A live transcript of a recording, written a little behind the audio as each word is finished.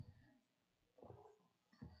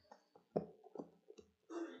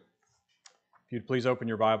If you'd please open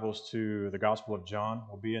your Bibles to the Gospel of John.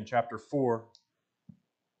 We'll be in chapter 4.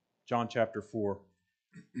 John chapter 4.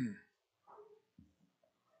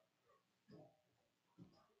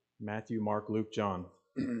 Matthew, Mark, Luke, John.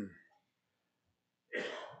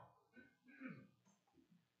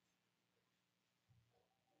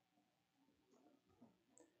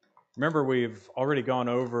 Remember, we've already gone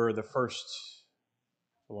over the first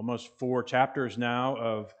almost 4 chapters now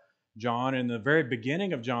of John. In the very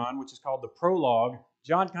beginning of John, which is called the prologue,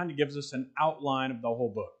 John kind of gives us an outline of the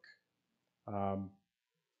whole book.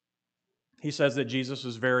 He says that Jesus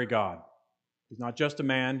is very God. He's not just a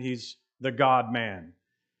man, he's the God-man.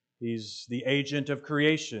 He's the agent of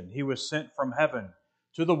creation. He was sent from heaven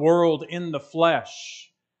to the world in the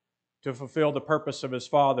flesh to fulfill the purpose of his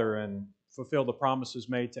Father and fulfill the promises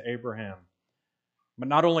made to Abraham. But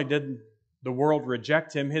not only did the world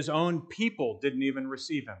reject him, his own people didn't even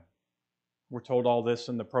receive him. We're told all this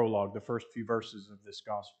in the prologue, the first few verses of this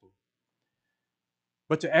gospel.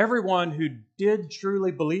 But to everyone who did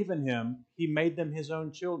truly believe in him, he made them his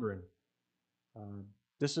own children.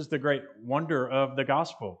 This is the great wonder of the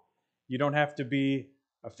gospel. You don't have to be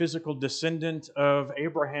a physical descendant of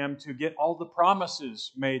Abraham to get all the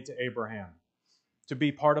promises made to Abraham, to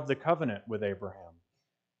be part of the covenant with Abraham.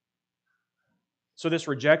 So this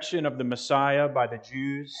rejection of the Messiah by the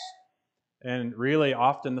Jews, and really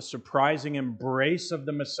often the surprising embrace of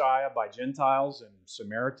the Messiah by Gentiles and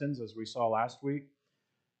Samaritans, as we saw last week,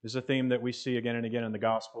 is a theme that we see again and again in the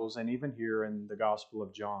Gospels and even here in the Gospel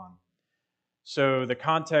of John. So the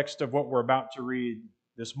context of what we're about to read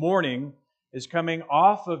this morning is coming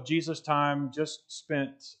off of Jesus' time just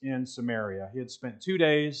spent in Samaria. He had spent 2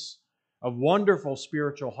 days of wonderful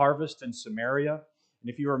spiritual harvest in Samaria. And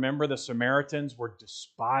if you remember, the Samaritans were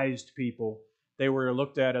despised people. They were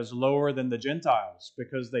looked at as lower than the Gentiles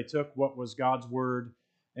because they took what was God's word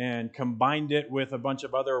and combined it with a bunch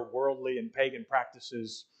of other worldly and pagan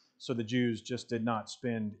practices, so the Jews just did not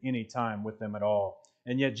spend any time with them at all.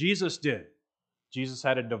 And yet Jesus did. Jesus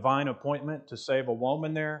had a divine appointment to save a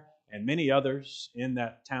woman there and many others in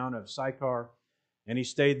that town of Sychar, and he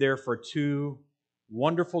stayed there for 2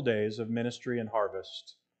 wonderful days of ministry and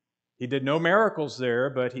harvest. He did no miracles there,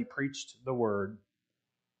 but he preached the word,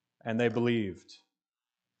 and they believed.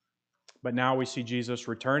 But now we see Jesus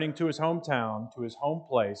returning to his hometown, to his home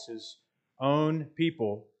place, his own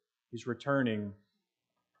people. He's returning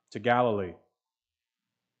to Galilee.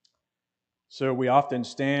 So we often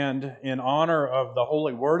stand in honor of the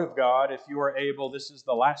holy word of God. If you are able, this is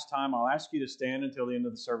the last time I'll ask you to stand until the end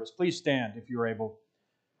of the service. Please stand if you're able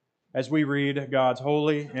as we read God's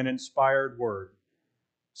holy and inspired word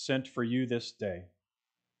sent for you this day.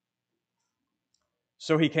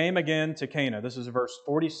 So he came again to Cana. This is verse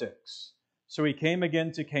 46. So he came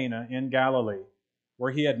again to Cana in Galilee,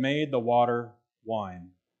 where he had made the water wine.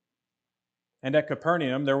 And at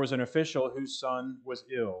Capernaum there was an official whose son was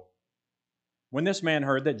ill. When this man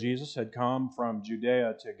heard that Jesus had come from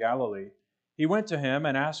Judea to Galilee, he went to him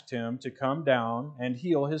and asked him to come down and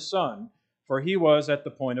heal his son, for he was at the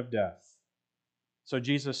point of death. So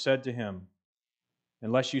Jesus said to him,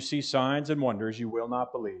 "Unless you see signs and wonders, you will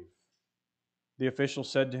not believe." The official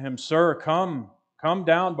said to him, "Sir, come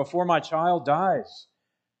down before my child dies."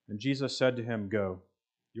 And Jesus said to him, "Go,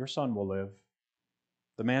 your son will live."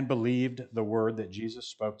 The man believed the word that Jesus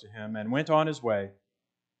spoke to him and went on his way.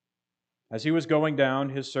 As he was going down,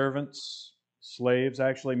 his servants, slaves,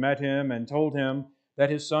 actually met him and told him that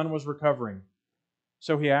his son was recovering.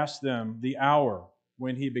 So he asked them the hour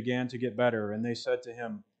when he began to get better, and they said to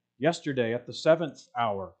him, "Yesterday at the 7th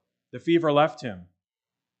hour, the fever left him."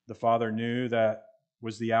 The father knew that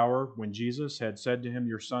was the hour when Jesus had said to him,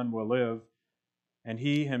 "Your son will live," and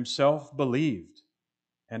he himself believed,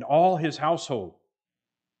 and all his household.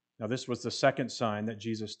 Now this was the second sign that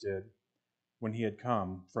Jesus did when he had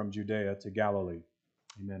come from Judea to Galilee.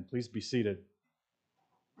 Amen. Please be seated.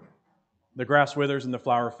 The grass withers and the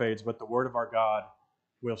flower fades, but the word of our God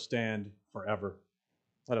will stand forever.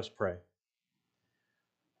 Let us pray.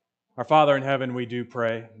 Our Father in heaven, we do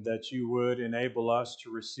pray that you would enable us to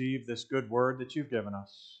receive this good word that you've given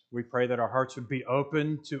us. We pray that our hearts would be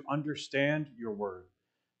open to understand your word,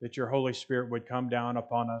 that your Holy Spirit would come down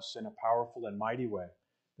upon us in a powerful and mighty way,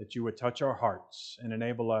 that you would touch our hearts and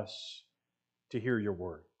enable us to hear your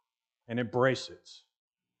word and embrace it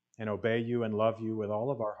and obey you and love you with all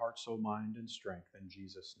of our heart, soul, mind, and strength. In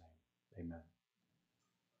Jesus' name, amen.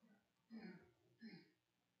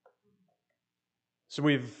 So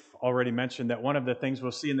we've already mentioned that one of the things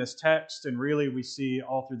we'll see in this text, and really we see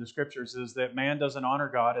all through the Scriptures, is that man doesn't honor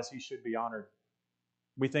God as he should be honored.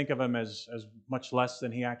 We think of him as much less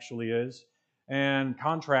than he actually is. And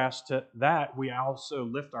contrast to that, we also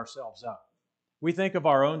lift ourselves up. We think of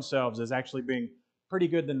our own selves as actually being pretty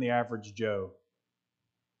good than the average Joe.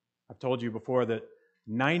 I've told you before that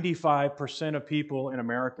 95% of people in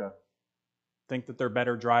America think that they're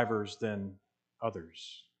better drivers than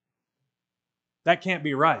others. That can't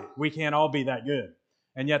be right. We can't all be that good.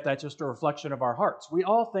 And yet that's just a reflection of our hearts. We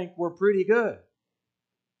all think we're pretty good.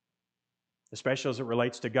 Especially as it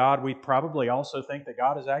relates to God, we probably also think that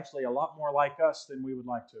God is actually a lot more like us than we would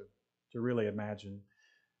like to really imagine.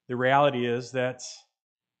 The reality is that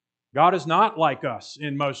God is not like us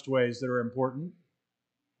in most ways that are important.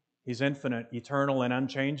 He's infinite, eternal, and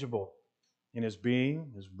unchangeable in His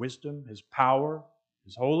being, His wisdom, His power,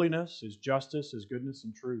 His holiness, His justice, His goodness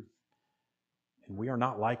and truth. And we are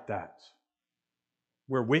not like that.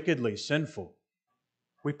 We're wickedly sinful.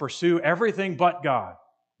 We pursue everything but God.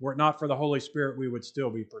 Were it not for the Holy Spirit, we would still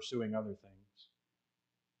be pursuing other things.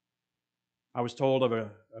 I was told of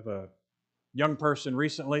a young person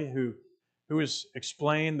recently who has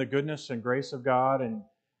explained the goodness and grace of God, and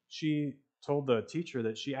she told the teacher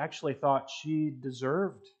that she actually thought she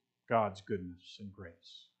deserved God's goodness and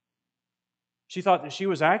grace. She thought that she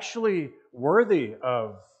was actually worthy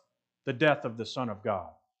of the death of the Son of God.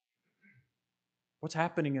 What's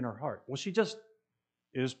happening in her heart? Well, she just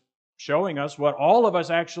is showing us what all of us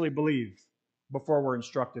actually believe before we're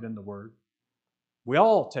instructed in the Word. We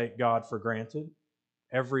all take God for granted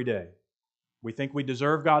every day. We think we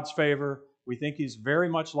deserve God's favor. We think He's very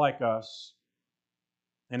much like us.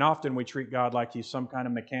 And often we treat God like He's some kind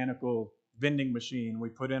of mechanical vending machine. We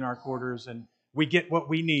put in our quarters and we get what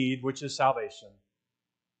we need, which is salvation.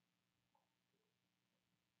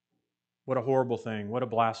 What a horrible thing. What a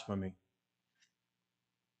blasphemy.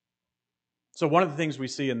 So one of the things we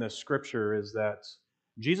see in this scripture is that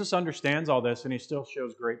Jesus understands all this and He still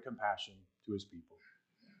shows great compassion to His people.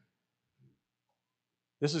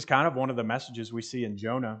 This is kind of one of the messages we see in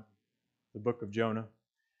Jonah, the book of Jonah.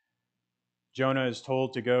 Jonah is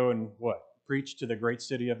told to go and what? Preach to the great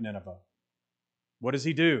city of Nineveh. What does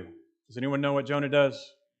he do? Does anyone know what Jonah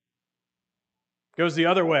does? Goes the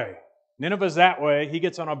other way. Nineveh's that way. He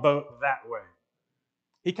gets on a boat that way.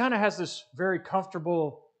 He kind of has this very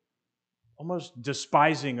comfortable, almost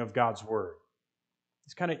despising of God's word.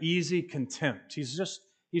 It's kind of easy contempt.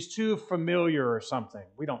 He's too familiar or something.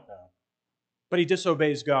 We don't know. But he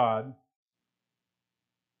disobeys God.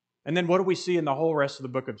 And then what do we see in the whole rest of the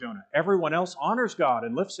book of Jonah? Everyone else honors God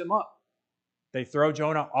and lifts Him up. They throw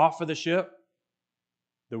Jonah off of the ship.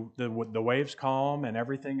 The waves calm and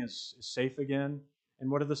everything is safe again. And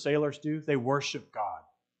what do the sailors do? They worship God.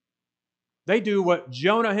 They do what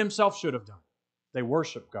Jonah himself should have done. They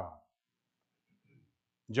worship God.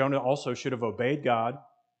 Jonah also should have obeyed God.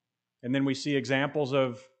 And then we see examples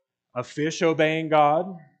of a fish obeying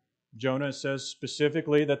God. Jonah says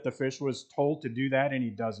specifically that the fish was told to do that, and he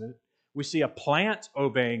does it. We see a plant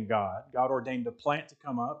obeying God. God ordained a plant to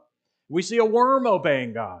come up. We see a worm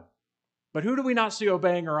obeying God. But who do we not see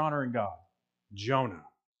obeying or honoring God? Jonah.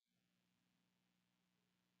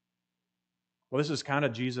 Well, this is kind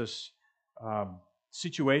of Jesus'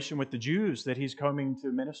 situation with the Jews that He's coming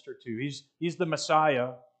to minister to. He's the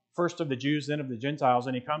Messiah, first of the Jews, then of the Gentiles,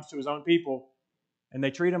 and He comes to His own people, and they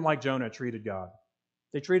treat Him like Jonah treated God.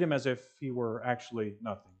 They treat Him as if He were actually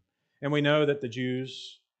nothing. And we know that the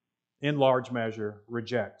Jews, in large measure,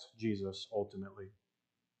 reject Jesus ultimately.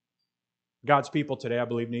 God's people today, I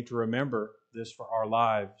believe, need to remember this for our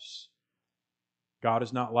lives. God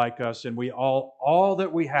is not like us, and we all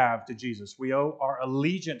that we have to Jesus. We owe our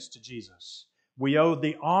allegiance to Jesus. We owe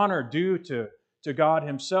the honor due to God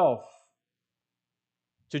Himself,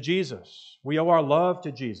 to Jesus. We owe our love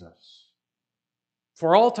to Jesus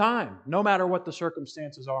for all time, no matter what the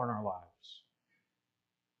circumstances are in our lives.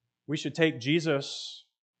 We should take Jesus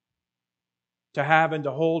to have and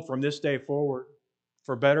to hold from this day forward,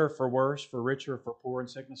 for better, for worse, for richer, for poor, in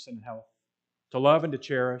sickness and health, to love and to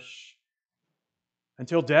cherish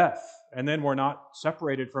until death. And then we're not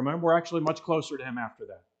separated from Him. We're actually much closer to Him after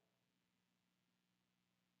that.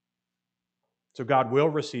 So God will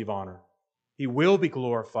receive honor. He will be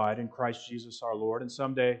glorified in Christ Jesus our Lord. And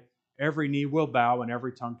someday every knee will bow and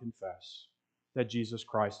every tongue confess that Jesus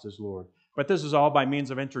Christ is Lord. But this is all by means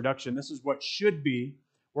of introduction. This is what should be.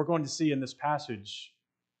 We're going to see in this passage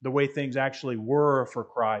the way things actually were for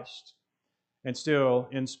Christ. And still,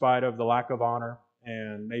 in spite of the lack of honor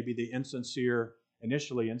and maybe the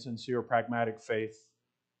initially insincere pragmatic faith,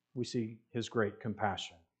 we see His great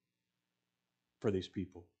compassion for these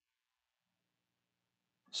people.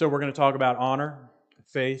 So we're going to talk about honor,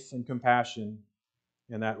 faith, and compassion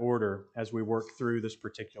in that order as we work through this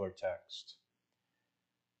particular text.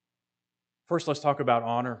 First, let's talk about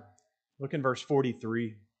honor. Look in verse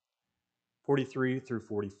 43 through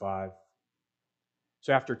 45.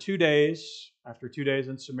 So after 2 days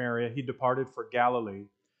in Samaria, he departed for Galilee,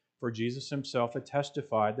 for Jesus himself had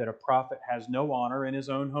testified that a prophet has no honor in his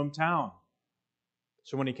own hometown.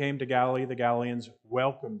 So when he came to Galilee, the Galileans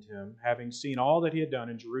welcomed him, having seen all that he had done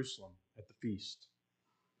in Jerusalem at the feast.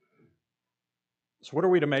 So what are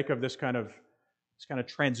we to make of this kind of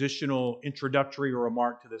transitional introductory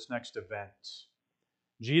remark to this next event?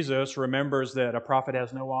 Jesus remembers that a prophet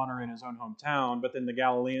has no honor in his own hometown, but then the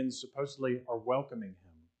Galileans supposedly are welcoming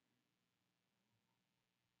him.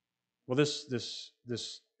 Well, this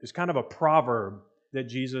is kind of a proverb that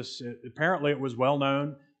Jesus, apparently it was well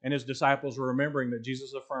known, and his disciples were remembering that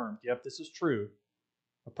Jesus affirmed, yep, this is true.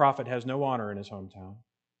 A prophet has no honor in his hometown.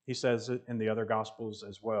 He says it in the other Gospels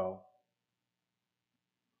as well.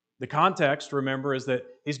 The context, remember, is that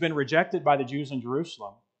he's been rejected by the Jews in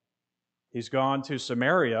Jerusalem. He's gone to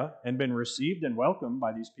Samaria and been received and welcomed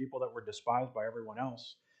by these people that were despised by everyone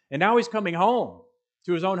else. And now he's coming home,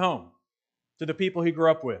 to his own home, to the people he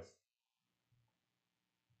grew up with.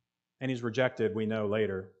 And he's rejected, we know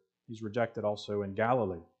later. He's rejected also in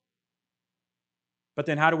Galilee. But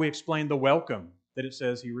then how do we explain the welcome that it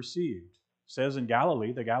says he received? It says in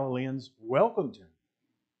Galilee, the Galileans welcomed him.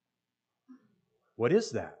 What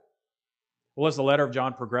is that? Well, as the letter of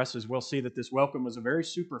John progresses, we'll see that this welcome was a very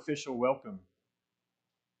superficial welcome,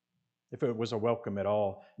 if it was a welcome at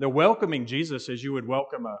all. They're welcoming Jesus as you would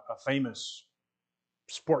welcome a famous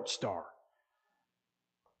sports star.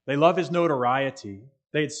 They love his notoriety.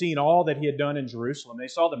 They had seen all that he had done in Jerusalem. They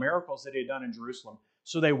saw the miracles that he had done in Jerusalem,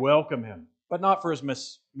 so they welcome him, but not for his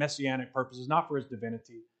messianic purposes, not for his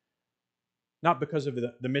divinity, not because of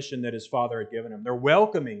the mission that his Father had given him. They're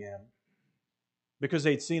welcoming him because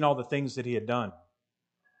they'd seen all the things that he had done.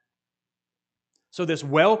 So this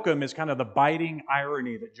welcome is kind of the biting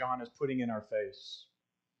irony that John is putting in our face.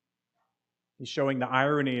 He's showing the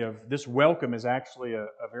irony of this welcome is actually a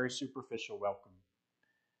very superficial welcome.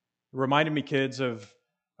 It reminded me, kids, of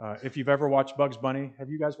if you've ever watched Bugs Bunny.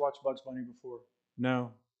 Have you guys watched Bugs Bunny before?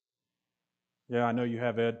 No? Yeah, I know you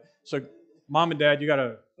have, Ed. So Mom and Dad, you got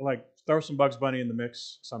to throw some Bugs Bunny in the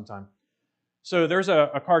mix sometime. So there's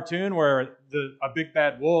a cartoon where a big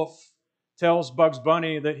bad wolf tells Bugs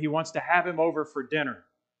Bunny that he wants to have him over for dinner.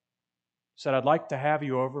 He said, I'd like to have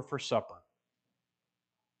you over for supper.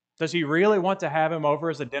 Does he really want to have him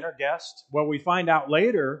over as a dinner guest? Well, we find out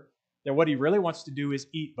later that what he really wants to do is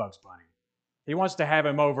eat Bugs Bunny. He wants to have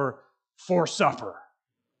him over for supper.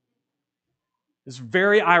 It's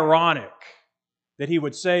very ironic that he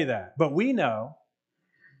would say that. But we know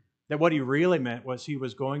that what he really meant was he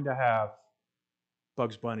was going to have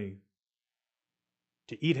Bugs Bunny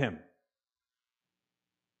to eat him.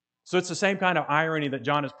 So it's the same kind of irony that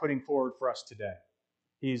John is putting forward for us today.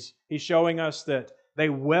 He's showing us that they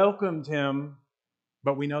welcomed him,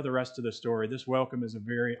 but we know the rest of the story. This welcome is a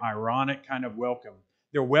very ironic kind of welcome.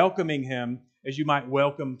 They're welcoming him as you might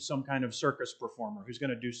welcome some kind of circus performer who's going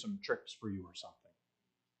to do some tricks for you or something.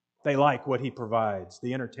 They like what he provides,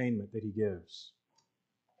 the entertainment that he gives.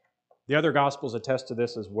 The other Gospels attest to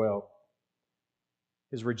this as well.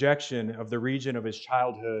 His rejection of the region of his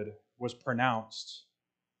childhood was pronounced.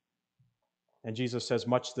 And Jesus says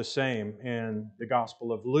much the same in the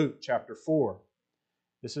Gospel of Luke, chapter 4.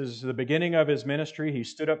 This is the beginning of his ministry. He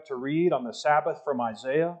stood up to read on the Sabbath from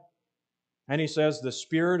Isaiah. And he says, the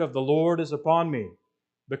Spirit of the Lord is upon me,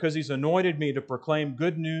 because he's anointed me to proclaim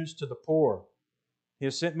good news to the poor. He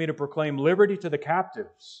has sent me to proclaim liberty to the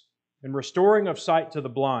captives, and restoring of sight to the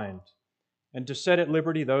blind, and to set at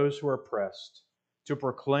liberty those who are oppressed, to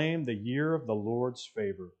proclaim the year of the Lord's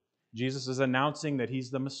favor. Jesus is announcing that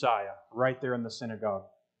he's the Messiah right there in the synagogue.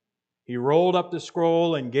 He rolled up the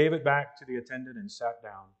scroll and gave it back to the attendant and sat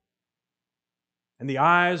down. And the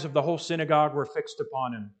eyes of the whole synagogue were fixed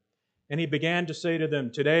upon him. And he began to say to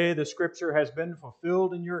them, today the scripture has been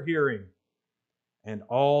fulfilled in your hearing. And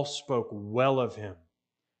all spoke well of him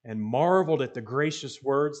and marveled at the gracious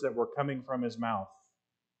words that were coming from his mouth.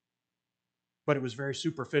 But it was very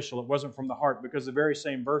superficial. It wasn't from the heart, because the very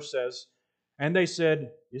same verse says, and they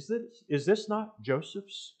said, is this not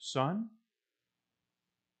Joseph's son?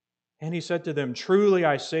 And he said to them, truly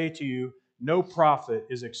I say to you, no prophet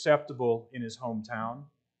is acceptable in his hometown.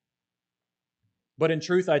 But in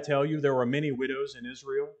truth I tell you, there were many widows in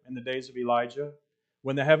Israel in the days of Elijah,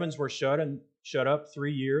 when the heavens were shut up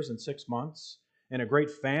 3 years and 6 months, and a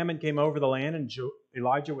great famine came over the land, and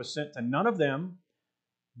Elijah was sent to none of them,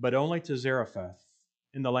 but only to Zarephath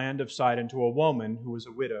in the land of Sidon, to a woman who was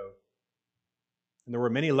a widow. And there were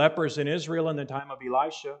many lepers in Israel in the time of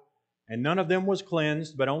Elisha, and none of them was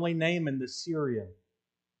cleansed, but only Naaman the Syrian.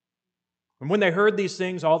 And when they heard these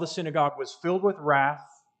things, all the synagogue was filled with wrath,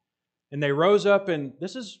 and they rose up, and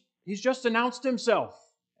he's just announced himself.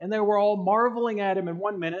 And they were all marveling at him in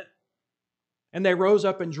 1 minute. And they rose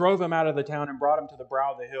up and drove him out of the town and brought him to the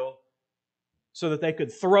brow of the hill so that they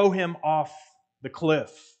could throw him off the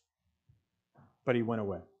cliff. But he went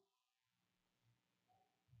away.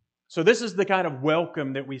 So this is the kind of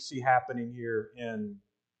welcome that we see happening here in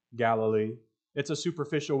Galilee. It's a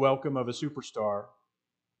superficial welcome of a superstar.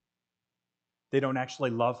 They don't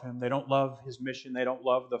actually love him. They don't love his mission. They don't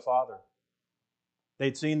love the Father.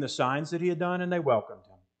 They'd seen the signs that he had done and they welcomed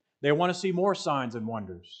him. They want to see more signs and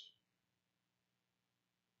wonders.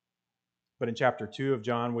 But in chapter 2 of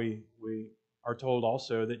John, we are told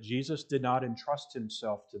also that Jesus did not entrust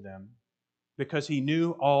himself to them because he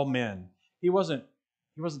knew all men. He wasn't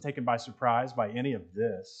taken by surprise by any of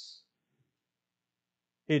this.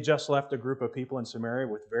 He had just left a group of people in Samaria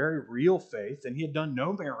with very real faith, and he had done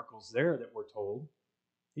no miracles there that we're told.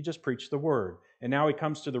 He just preached the word. And now he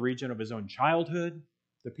comes to the region of his own childhood,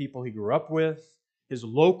 the people he grew up with, his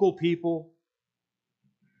local people,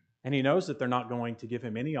 and he knows that they're not going to give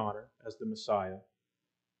him any honor as the Messiah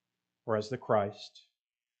or as the Christ.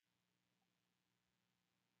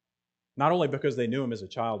 Not only because they knew him as a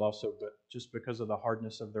child also, but just because of the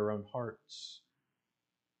hardness of their own hearts.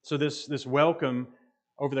 So this welcome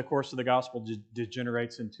over the course of the gospel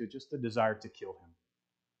degenerates into just a desire to kill him.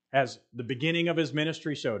 As the beginning of his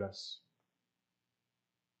ministry showed us,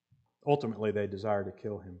 ultimately they desire to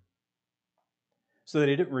kill him. So that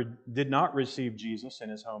he did not receive Jesus in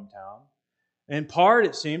his hometown. In part,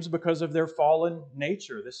 it seems, because of their fallen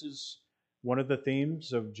nature. This is one of the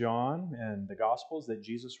themes of John and the Gospels, that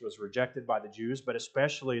Jesus was rejected by the Jews, but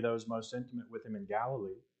especially those most intimate with him in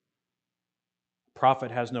Galilee. The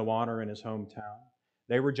prophet has no honor in his hometown.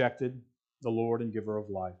 They rejected the Lord and giver of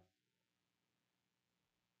life.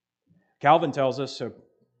 Calvin tells us,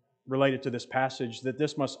 related to this passage, that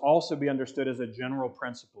this must also be understood as a general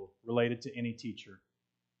principle related to any teacher.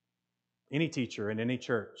 Any teacher in any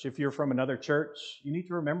church. If you're from another church, you need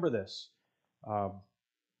to remember this.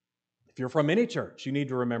 If you're from any church, you need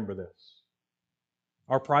to remember this.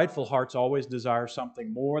 Our prideful hearts always desire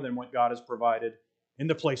something more than what God has provided in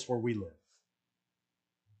the place where we live.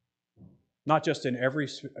 Not just in every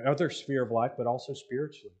other sphere of life, but also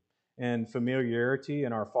spiritually. And familiarity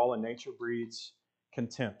in our fallen nature breeds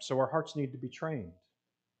contempt. So our hearts need to be trained.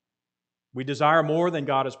 We desire more than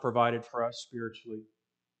God has provided for us spiritually.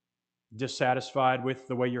 Dissatisfied with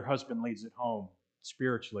the way your husband leads at home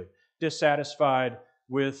spiritually. Dissatisfied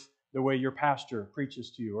with the way your pastor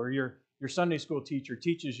preaches to you, or your Sunday school teacher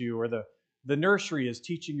teaches you, or the nursery is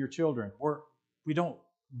teaching your children. We don't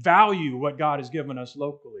value what God has given us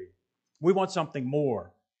locally. We want something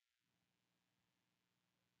more.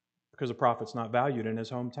 Because a prophet's not valued in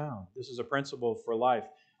his hometown. This is a principle for life.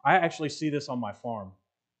 I actually see this on my farm.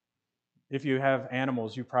 If you have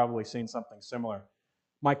animals, you've probably seen something similar.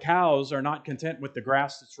 My cows are not content with the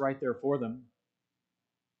grass that's right there for them.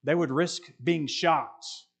 They would risk being shot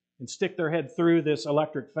and stick their head through this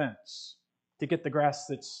electric fence to get the grass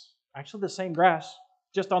that's actually the same grass,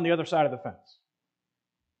 just on the other side of the fence.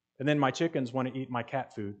 And then my chickens want to eat my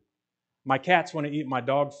cat food. My cats want to eat my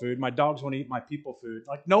dog food. My dogs want to eat my people food.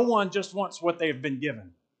 Like, no one just wants what they've been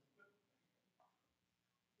given.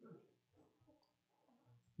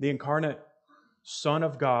 The incarnate Son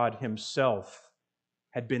of God himself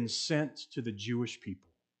had been sent to the Jewish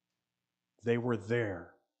people. They were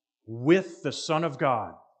there with the Son of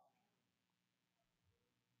God.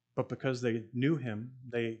 But because they knew him,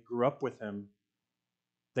 they grew up with him,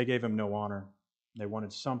 they gave him no honor. They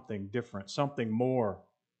wanted something different, something more.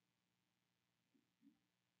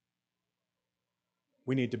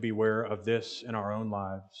 We need to be aware of this in our own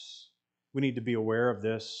lives. We need to be aware of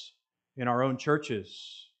this in our own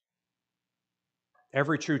churches.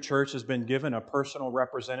 Every true church has been given a personal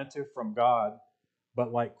representative from God,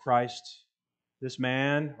 but like Christ, this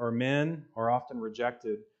man or men are often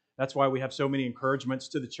rejected. That's why we have so many encouragements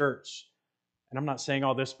to the church. And I'm not saying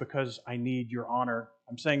all this because I need your honor.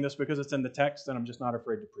 I'm saying this because it's in the text and I'm just not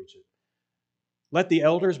afraid to preach it. Let the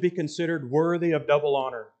elders be considered worthy of double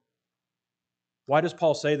honor. Why does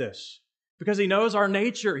Paul say this? Because he knows our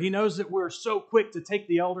nature. He knows that we're so quick to take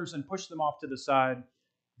the elders and push them off to the side.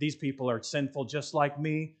 These people are sinful just like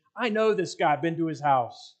me. I know this guy. I've been to his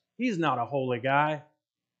house. He's not a holy guy.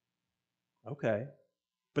 Okay.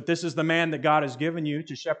 But this is the man that God has given you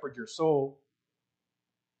to shepherd your soul.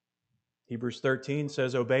 Hebrews 13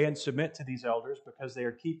 says, obey and submit to these elders because they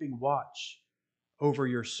are keeping watch over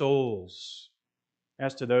your souls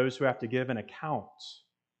as to those who have to give an account.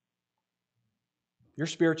 Your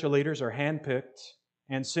spiritual leaders are handpicked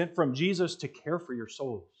and sent from Jesus to care for your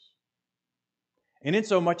souls. And in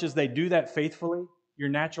so much as they do that faithfully, your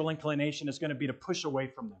natural inclination is going to be to push away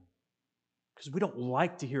from them because we don't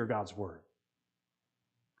like to hear God's word.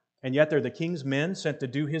 And yet they're the king's men sent to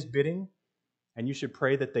do his bidding, and you should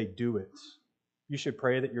pray that they do it. You should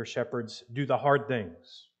pray that your shepherds do the hard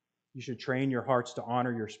things. You should train your hearts to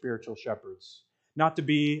honor your spiritual shepherds, not to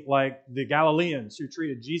be like the Galileans who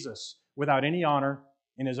treated Jesus without any honor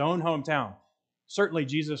in his own hometown. Certainly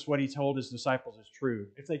Jesus, what he told his disciples is true.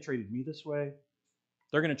 If they treated me this way,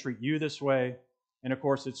 they're going to treat you this way. And of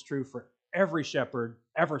course, it's true for every shepherd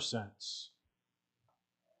ever since.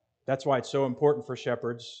 That's why it's so important for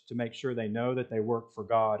shepherds to make sure they know that they work for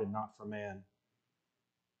God and not for man.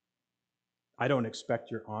 I don't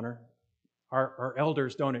expect your honor. Our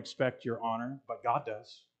elders don't expect your honor, but God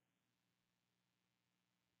does.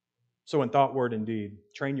 So in thought, word, and deed,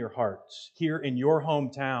 train your hearts here in your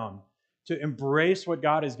hometown to embrace what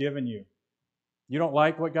God has given you. You don't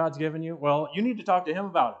like what God's given you? Well, you need to talk to Him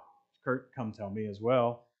about it. Kurt, come tell me as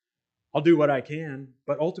well. I'll do what I can,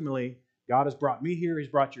 but ultimately, God has brought me here. He's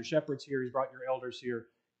brought your shepherds here. He's brought your elders here.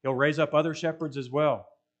 He'll raise up other shepherds as well.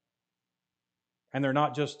 And they're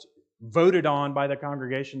not just voted on by the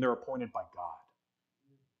congregation, they're appointed by God.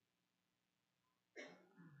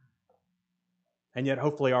 And yet,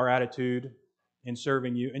 hopefully, our attitude in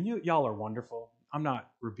serving you, and y'all are wonderful. I'm not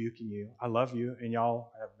rebuking you. I love you, and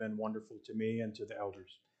y'all have been wonderful to me and to the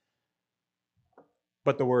elders.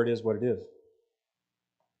 But the word is what it is.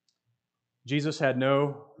 Jesus had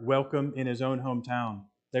no welcome in his own hometown.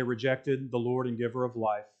 They rejected the Lord and giver of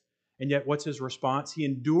life. And yet, what's his response? He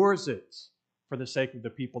endures it for the sake of the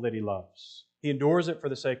people that he loves. He endures it for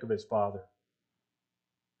the sake of his Father.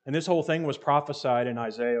 And this whole thing was prophesied in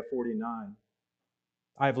Isaiah 49.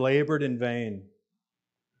 I have labored in vain.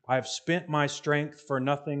 I have spent my strength for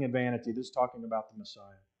nothing in vanity. This is talking about the Messiah.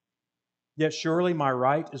 Yet surely my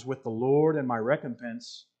right is with the Lord, and my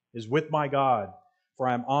recompense is with my God. For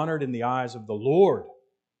I am honored in the eyes of the Lord,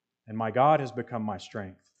 and my God has become my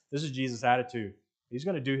strength. This is Jesus' attitude. He's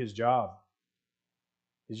going to do his job.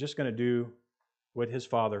 He's just going to do what his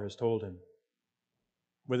Father has told him,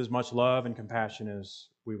 with as much love and compassion as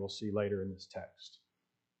we will see later in this text.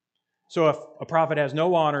 So if a prophet has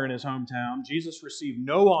no honor in his hometown, Jesus received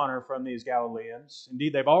no honor from these Galileans.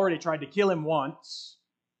 Indeed, they've already tried to kill him once.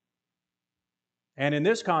 And in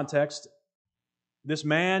this context, this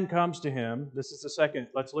man comes to him. This is the second.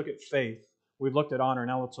 Let's look at faith. We've looked at honor.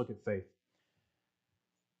 Now let's look at faith.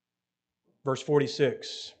 Verse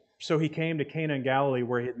 46. So he came to Cana in Galilee,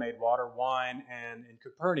 where he had made water wine, and in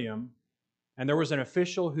Capernaum. And there was an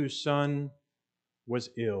official whose son was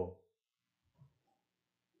ill.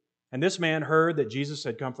 And this man heard that Jesus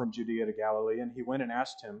had come from Judea to Galilee, and he went and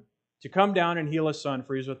asked him to come down and heal his son,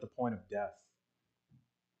 for he was at the point of death.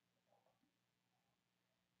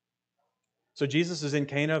 So Jesus is in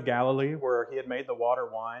Cana of Galilee, where he had made the water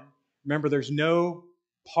wine. Remember, there's no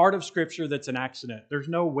part of Scripture that's an accident. There's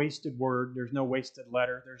no wasted word. There's no wasted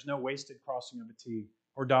letter. There's no wasted crossing of a T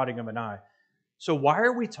or dotting of an I. So why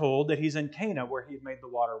are we told that he's in Cana, where he had made the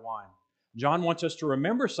water wine? John wants us to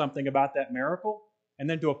remember something about that miracle and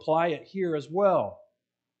then to apply it here as well.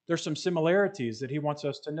 There's some similarities that he wants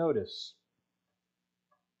us to notice.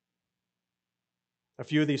 A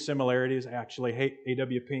few of these similarities, actually,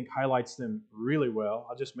 A.W. Pink highlights them really well.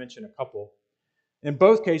 I'll just mention a couple. In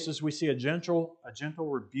both cases, we see a gentle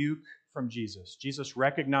rebuke from Jesus. Jesus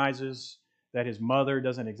recognizes that his mother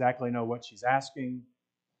doesn't exactly know what she's asking.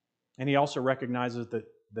 And he also recognizes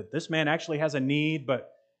that this man actually has a need, but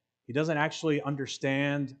he doesn't actually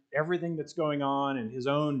understand everything that's going on and his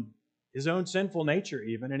own sinful nature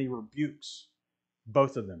even, and he rebukes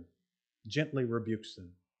both of them, gently rebukes them.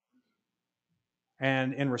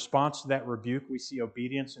 And in response to that rebuke, we see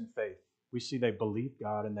obedience and faith. We see they believed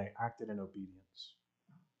God and they acted in obedience.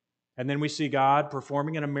 And then we see God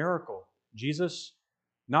performing in a miracle. Jesus,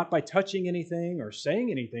 not by touching anything or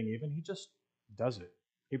saying anything even, he just does it.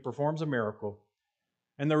 He performs a miracle.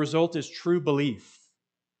 And the result is true belief.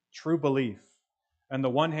 True belief. On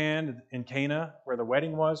the one hand, in Cana, where the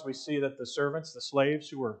wedding was, we see that the servants, the slaves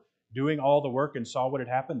who were doing all the work and saw what had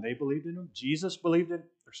happened, they believed in him. Jesus believed in,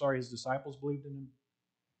 his disciples believed in him.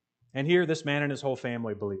 And here, this man and his whole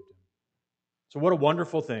family believed him. So what a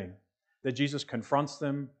wonderful thing that Jesus confronts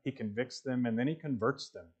them, he convicts them, and then he converts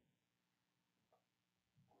them.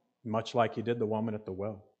 Much like he did the woman at the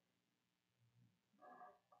well.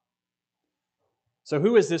 So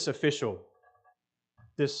who is this official?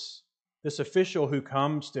 This official who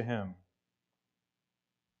comes to him.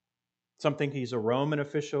 Some think he's a Roman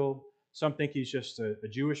official. Some think he's just a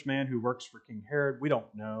Jewish man who works for King Herod. We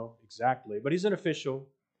don't know exactly, but he's an official.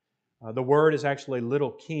 The word is actually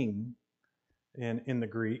little king in the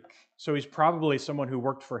Greek. So he's probably someone who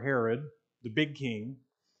worked for Herod, the big king.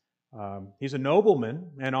 He's a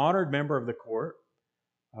nobleman, an honored member of the court.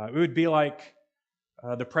 It would be like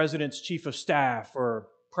the president's chief of staff or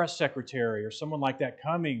press secretary or someone like that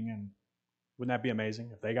coming, and wouldn't that be amazing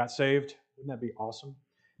if they got saved? Wouldn't that be awesome?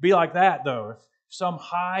 Be like that, though, if some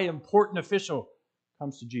high, important official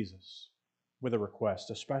comes to Jesus with a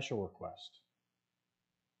request, a special request.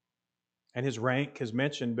 And his rank is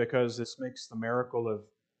mentioned because this makes the miracle of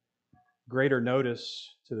greater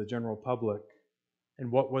notice to the general public. And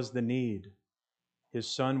what was the need? His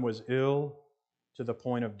son was ill to the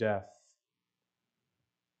point of death.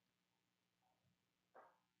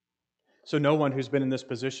 So no one who's been in this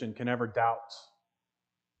position can ever doubt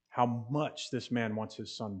how much this man wants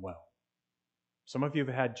his son well. Some of you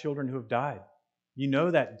have had children who have died. You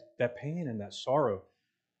know that pain and that sorrow.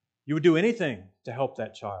 You would do anything to help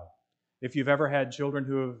that child. If you've ever had children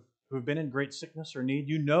who have been in great sickness or need,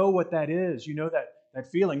 you know what that is. You know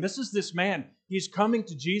that feeling. This is this man. He's coming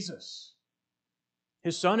to Jesus.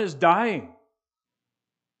 His son is dying.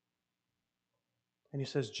 And he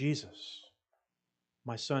says, Jesus,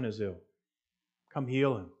 my son is ill. Come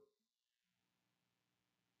heal him.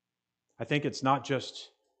 I think it's not just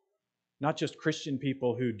Christian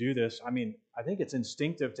people who do this. I mean, I think it's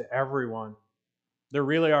instinctive to everyone. There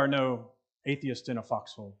really are no atheists in a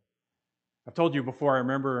foxhole. I've told you before, I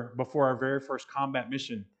remember before our very first combat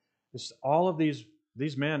mission, all of these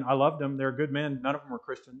men, I loved them, they're good men, none of them were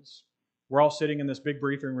Christians. We're all sitting in this big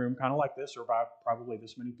briefing room, kind of like this, or probably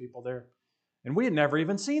this many people there. And we had never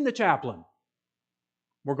even seen the chaplain.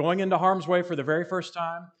 We're going into harm's way for the very first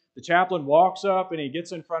time. The chaplain walks up and he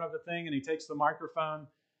gets in front of the thing and he takes the microphone.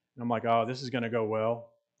 And I'm like, oh, this is going to go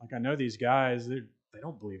well. Like, I know these guys, they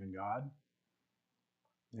don't believe in God.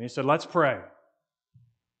 And he said, let's pray.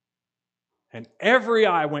 And every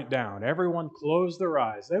eye went down. Everyone closed their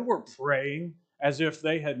eyes. They were praying as if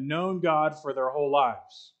they had known God for their whole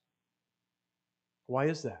lives. Why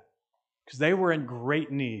is that? Because they were in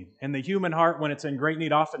great need. And the human heart, when it's in great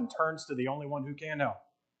need, often turns to the only one who can help.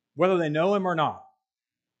 Whether they know Him or not.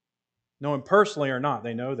 Know Him personally or not,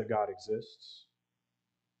 they know that God exists.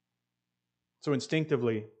 So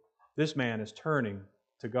instinctively, this man is turning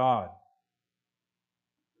to God.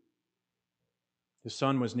 His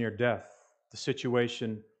son was near death. The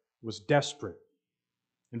situation was desperate.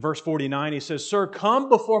 In verse 49, he says, Sir, come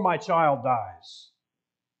before my child dies.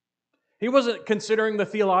 He wasn't considering the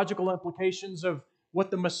theological implications of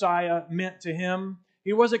what the Messiah meant to him.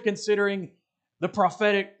 He wasn't considering the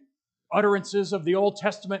prophetic utterances of the Old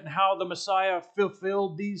Testament and how the Messiah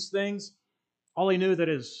fulfilled these things. All he knew that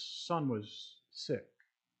his son was sick.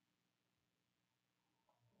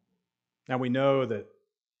 Now we know that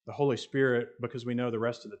the Holy Spirit, because we know the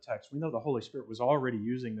rest of the text, we know the Holy Spirit was already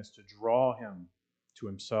using this to draw him to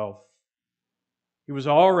Himself. He was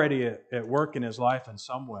already at work in his life in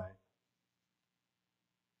some way.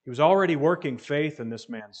 He was already working faith in this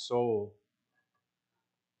man's soul.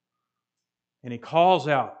 And he calls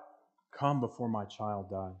out, come before my child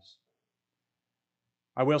dies.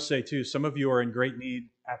 I will say too, some of you are in great need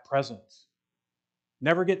at present.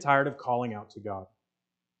 Never get tired of calling out to God.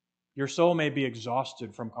 Your soul may be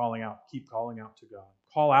exhausted from calling out. Keep calling out to God.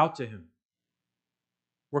 Call out to Him.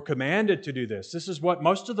 We're commanded to do this. This is what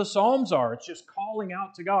most of the Psalms are. It's just calling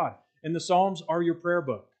out to God. And the Psalms are your prayer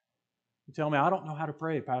book. You tell me, I don't know how to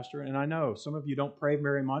pray, Pastor. And I know some of you don't pray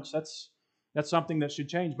very much. That's something that should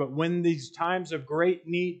change. But when these times of great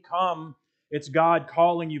need come, it's God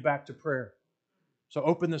calling you back to prayer. So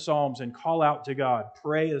open the Psalms and call out to God.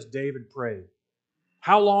 Pray as David prayed.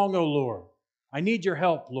 How long, O Lord? I need your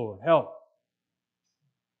help, Lord. Help.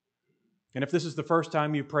 And if this is the first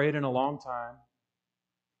time you prayed in a long time,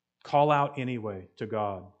 call out anyway to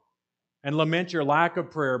God. And lament your lack of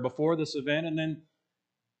prayer before this event, and then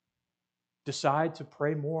decide to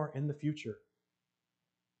pray more in the future.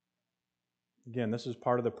 Again, this is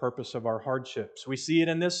part of the purpose of our hardships. We see it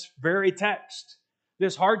in this very text.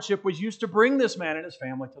 This hardship was used to bring this man and his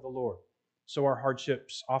family to the Lord. So our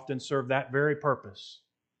hardships often serve that very purpose.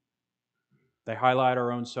 They highlight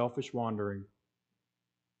our own selfish wandering,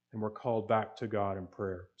 and we're called back to God in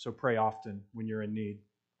prayer. So pray often when you're in need.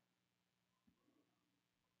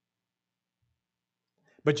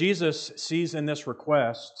 But Jesus sees in this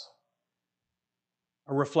request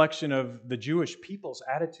a reflection of the Jewish people's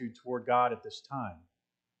attitude toward God at this time.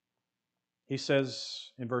 He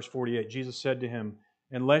says in verse 48, Jesus said to him,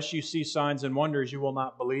 unless you see signs and wonders, you will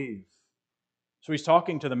not believe. So he's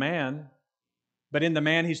talking to the man, But in the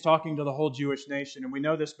man, he's talking to the whole Jewish nation. And we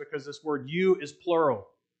know this because this word you is plural.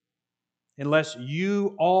 Unless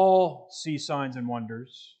you all see signs and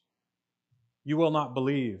wonders, you will not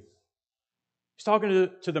believe. He's talking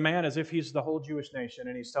to the man as if he's the whole Jewish nation,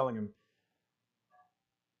 and he's telling him,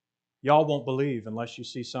 y'all won't believe unless you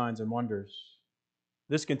see signs and wonders.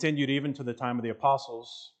 This continued even to the time of the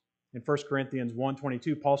apostles. In 1 Corinthians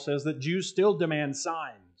 1:22, Paul says that Jews still demand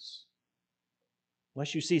signs.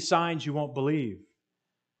 Unless you see signs, you won't believe.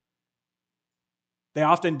 They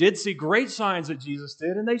often did see great signs that Jesus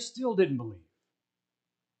did, and they still didn't believe.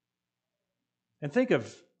 And think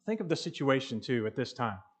of the situation, too, at this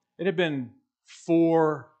time. It had been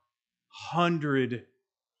 400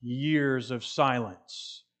 years of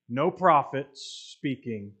silence. No prophets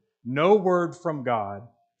speaking, no word from God.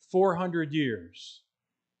 400 years.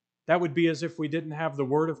 That would be as if we didn't have the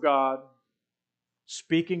Word of God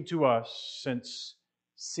speaking to us since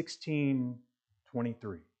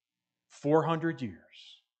 1623. 400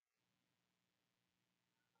 years.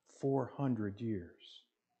 400 years.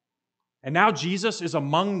 And now Jesus is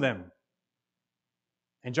among them.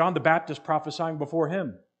 And John the Baptist prophesying before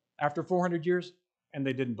him after 400 years, and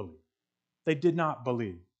they didn't believe. They did not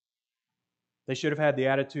believe. They should have had the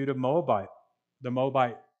attitude of the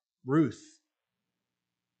Moabite Ruth.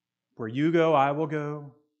 Where you go, I will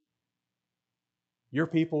go. Your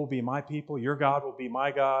people will be my people. Your God will be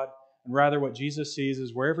my God. And rather what Jesus sees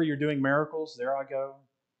is wherever you're doing miracles, there I go.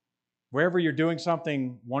 Wherever you're doing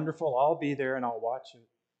something wonderful, I'll be there and I'll watch it.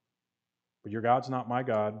 But your God's not my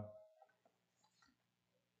God.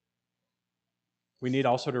 We need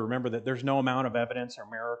also to remember that there's no amount of evidence or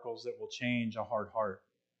miracles that will change a hard heart.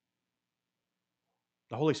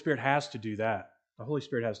 The Holy Spirit has to do that. The Holy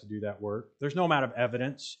Spirit has to do that work. There's no amount of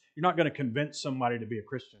evidence. You're not going to convince somebody to be a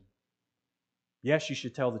Christian. Yes, you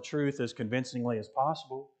should tell the truth as convincingly as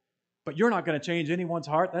possible, but you're not going to change anyone's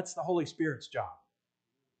heart. That's the Holy Spirit's job.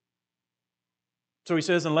 So he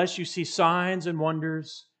says, unless you see signs and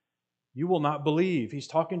wonders, you will not believe. He's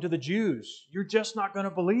talking to the Jews. You're just not going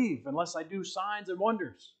to believe unless I do signs and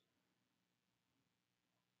wonders.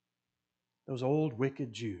 Those old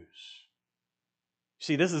wicked Jews.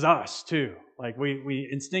 See, this is us too. Like we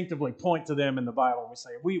instinctively point to them in the Bible and we say,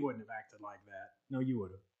 we wouldn't have acted like that. No, you would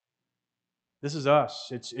have. This is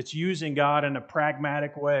us. It's using God in a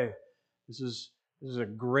pragmatic way. This is a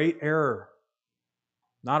great error.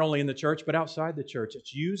 Not only in the church, but outside the church.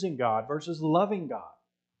 It's using God versus loving God.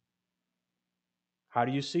 How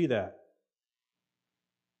do you see that?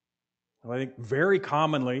 Well, I think very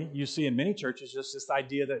commonly you see in many churches just this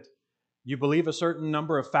idea that you believe a certain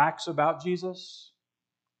number of facts about Jesus.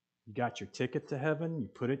 You got your ticket to heaven. You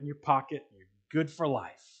put it in your pocket. You're good for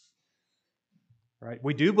life. Right?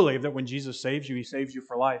 We do believe that when Jesus saves you, He saves you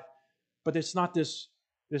for life. But it's not this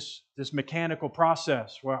mechanical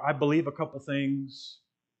process where I believe a couple things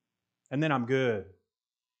and then I'm good.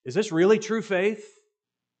 Is this really true faith?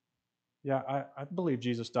 Yeah, I believe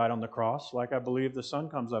Jesus died on the cross like I believe the sun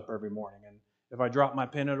comes up every morning. And if I drop my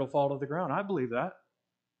pen, it'll fall to the ground. I believe that.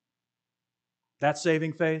 That's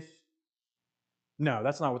saving faith? No,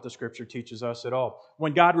 that's not what the Scripture teaches us at all.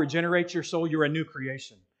 When God regenerates your soul, you're a new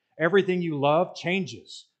creation. Everything you love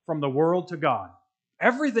changes from the world to God.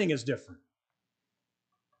 Everything is different.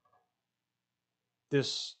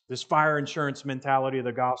 This fire insurance mentality of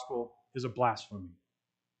the gospel is a blasphemy.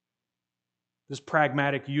 This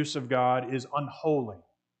pragmatic use of God is unholy.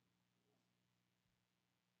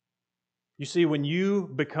 You see, when you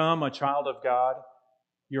become a child of God,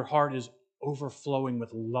 your heart is overflowing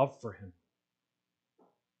with love for Him.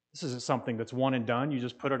 This isn't something that's one and done. You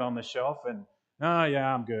just put it on the shelf and,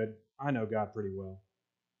 yeah, I'm good. I know God pretty well.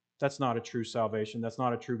 That's not a true salvation. That's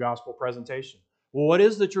not a true gospel presentation. Well, what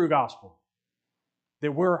is the true gospel?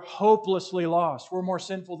 That we're hopelessly lost. We're more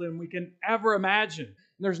sinful than we can ever imagine.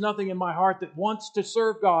 And there's nothing in my heart that wants to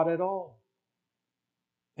serve God at all.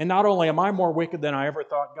 And not only am I more wicked than I ever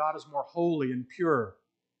thought, God is more holy and pure,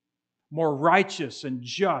 more righteous and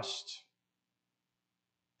just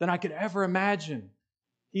than I could ever imagine.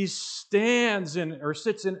 He stands in or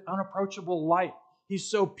sits in unapproachable light. He's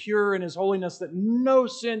so pure in His holiness that no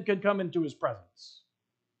sin can come into His presence.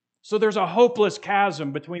 So there's a hopeless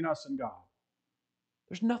chasm between us and God.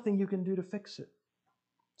 There's nothing you can do to fix it.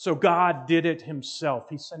 So God did it Himself.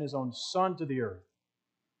 He sent His own Son to the earth.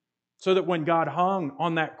 So that when God hung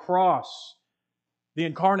on that cross, the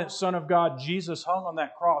incarnate Son of God, Jesus, hung on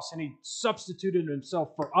that cross and He substituted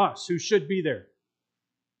Himself for us who should be there.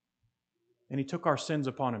 And He took our sins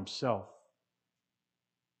upon Himself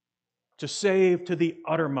to save to the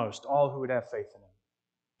uttermost all who would have faith in Him.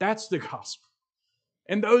 That's the gospel.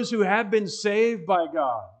 And those who have been saved by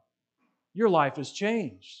God, your life has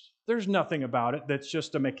changed. There's nothing about it that's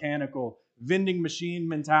just a mechanical vending machine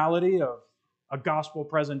mentality of a gospel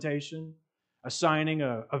presentation, assigning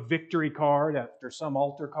a victory card after some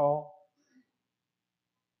altar call.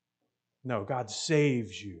 No, God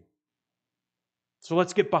saves you. So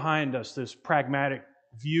let's get behind us this pragmatic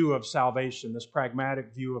view of salvation, this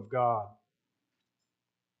pragmatic view of God.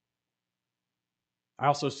 I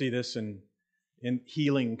also see this in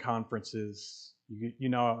healing conferences. You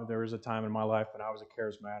know, there was a time in my life when I was a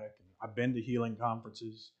charismatic. I've been to healing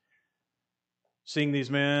conferences. Seeing these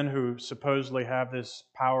men who supposedly have this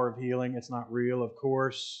power of healing, it's not real, of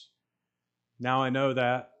course. Now I know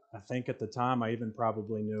that. I think at the time I even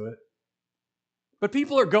probably knew it. But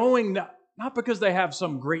people are going not because they have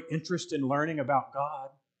some great interest in learning about God.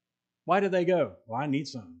 Why do they go? Well, I need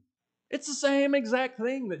something. It's the same exact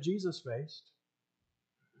thing that Jesus faced.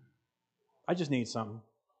 I just need something.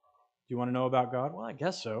 Do you want to know about God? Well, I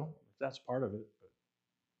guess so. That's part of it.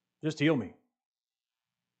 But just heal me.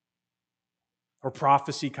 Or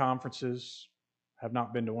prophecy conferences. Have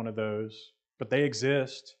not been to one of those, but they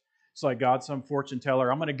exist. It's like God's some fortune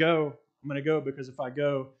teller. I'm going to go because if I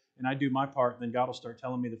go and I do my part, then God will start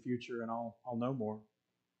telling me the future and I'll know more.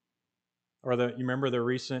 Or you remember the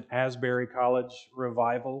recent Asbury College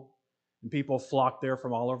revival? And people flocked there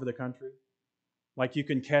from all over the country. Like you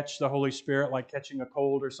can catch the Holy Spirit like catching a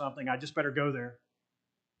cold or something. I just better go there.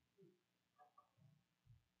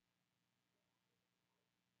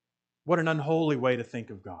 What an unholy way to think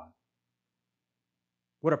of God.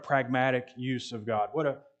 What a pragmatic use of God.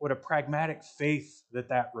 What a pragmatic faith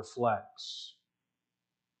that reflects.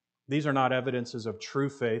 These are not evidences of true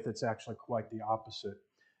faith. It's actually quite the opposite.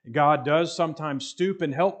 God does sometimes stoop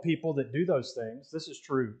and help people that do those things. This is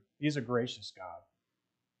true. He's a gracious God.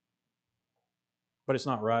 But it's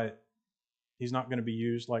not right. He's not going to be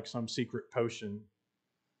used like some secret potion.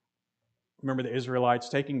 Remember the Israelites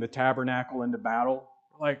taking the tabernacle into battle?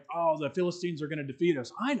 Like, oh, the Philistines are going to defeat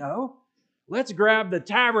us. I know. Let's grab the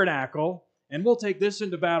tabernacle and we'll take this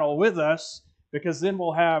into battle with us because then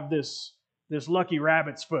we'll have this lucky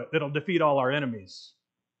rabbit's foot that'll defeat all our enemies.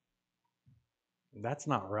 That's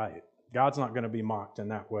not right. God's not going to be mocked in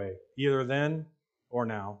that way, either then or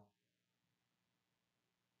now.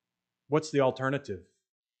 What's the alternative?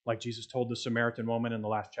 Like Jesus told the Samaritan woman in the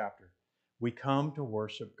last chapter, we come to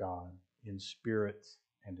worship God in spirit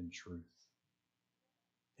and in truth.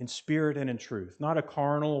 In spirit and in truth. Not a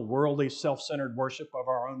carnal, worldly, self-centered worship of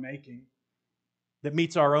our own making that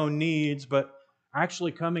meets our own needs, but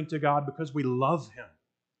actually coming to God because we love Him.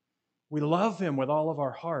 We love Him with all of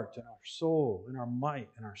our heart and our soul and our might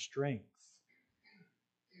and our strength.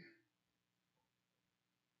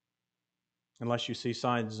 Unless you see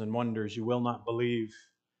signs and wonders, you will not believe.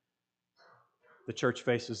 The church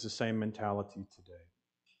faces the same mentality today.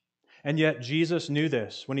 And yet Jesus knew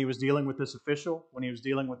this when He was dealing with this official, when He was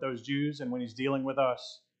dealing with those Jews, and when He's dealing with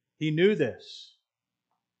us. He knew this.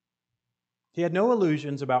 He had no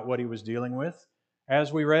illusions about what He was dealing with.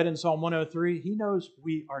 As we read in Psalm 103, He knows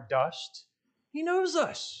we are dust. He knows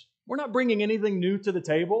us. We're not bringing anything new to the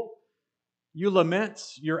table. You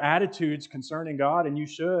lament your attitudes concerning God, and you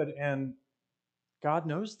should, and God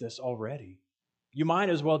knows this already. You might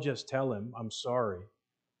as well just tell Him, I'm sorry.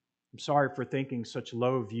 I'm sorry for thinking such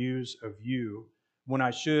low views of you when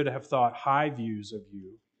I should have thought high views of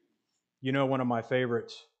you. You know, one of my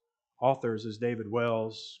favorite authors is David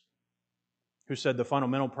Wells, who said the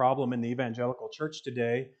fundamental problem in the evangelical church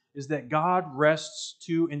today is that God rests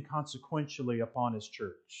too inconsequentially upon His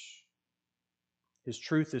church. His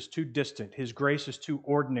truth is too distant. His grace is too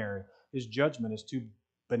ordinary. His judgment is too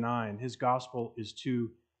benign. His gospel is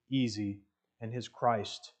too easy. And His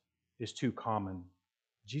Christ is too common.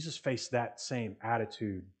 Jesus faced that same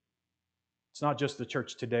attitude. It's not just the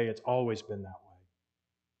church today, it's always been that way.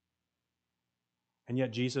 And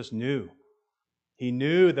yet Jesus knew. He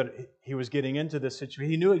knew that He was getting into this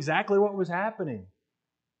situation. He knew exactly what was happening.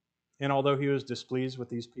 And although He was displeased with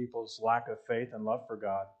these people's lack of faith and love for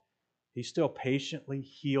God, He still patiently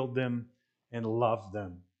healed them and loved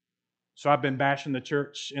them. So I've been bashing the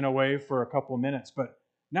church in a way for a couple of minutes, but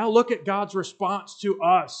now look at God's response to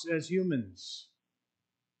us as humans.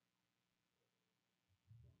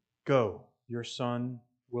 Go, your son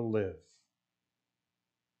will live.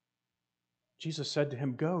 Jesus said to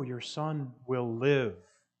him, go, your son will live.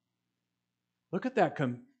 Look at that.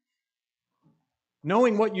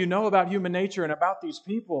 Knowing what you know about human nature and about these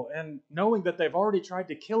people, and knowing that they've already tried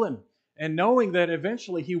to kill him, and knowing that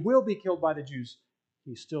eventually he will be killed by the Jews,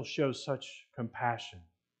 he still shows such compassion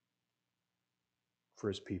for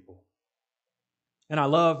his people. And I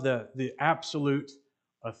love the absolute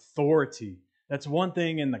authority That's one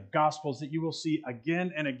thing in the Gospels that you will see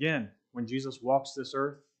again and again when Jesus walks this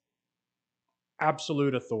earth.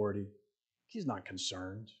 Absolute authority. He's not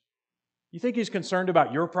concerned. You think He's concerned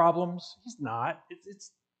about your problems? He's not.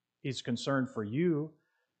 He's concerned for you.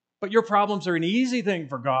 But your problems are an easy thing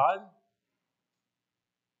for God.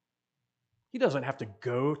 He doesn't have to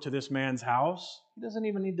go to this man's house. He doesn't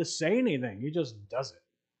even need to say anything. He just does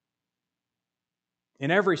it. In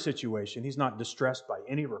every situation, He's not distressed by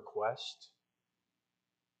any request.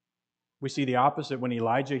 We see the opposite when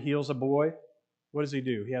Elijah heals a boy. What does he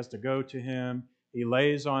do? He has to go to him. He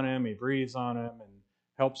lays on him. He breathes on him and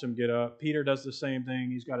helps him get up. Peter does the same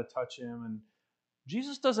thing. He's got to touch him. And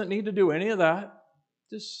Jesus doesn't need to do any of that.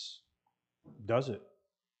 Just does it.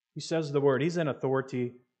 He says the word. He's in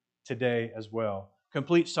authority today as well.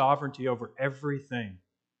 Complete sovereignty over everything,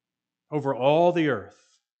 over all the earth.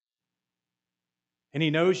 And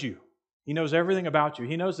He knows you. He knows everything about you.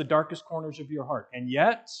 He knows the darkest corners of your heart. And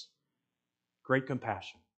yet, great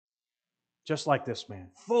compassion. Just like this man,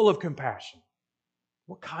 full of compassion.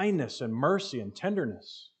 What kindness and mercy and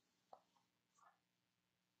tenderness.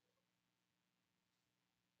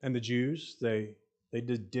 And the Jews, they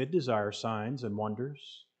did desire signs and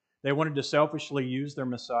wonders. They wanted to selfishly use their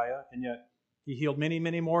Messiah, and yet He healed many,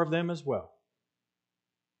 many more of them as well.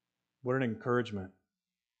 What an encouragement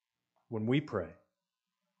when we pray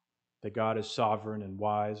that God is sovereign and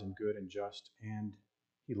wise and good and just, and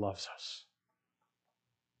He loves us.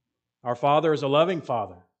 Our Father is a loving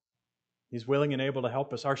Father. He's willing and able to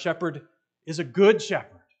help us. Our shepherd is a good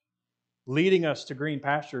shepherd, leading us to green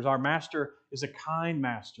pastures. Our Master is a kind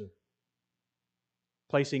Master,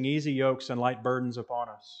 placing easy yokes and light burdens upon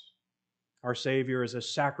us. Our Savior is a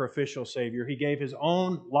sacrificial Savior. He gave His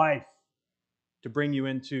own life to bring you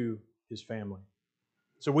into His family.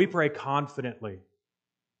 So we pray confidently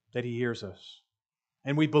that He hears us.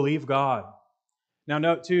 And we believe God. Now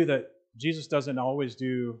note too that Jesus doesn't always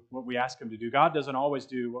do what we ask Him to do. God doesn't always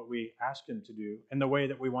do what we ask Him to do in the way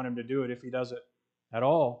that we want Him to do it, if He does it at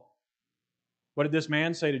all. What did this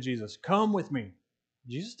man say to Jesus? Come with me.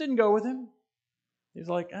 Jesus didn't go with him. He's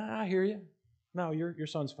like, I hear you. No, your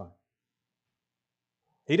son's fine.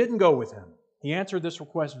 He didn't go with him. He answered this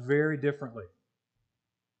request very differently.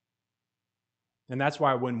 And that's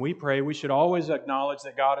why when we pray, we should always acknowledge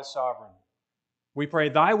that God is sovereign. We pray,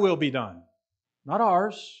 Thy will be done. Not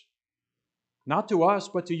ours. Not to us,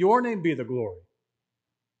 but to Your name be the glory.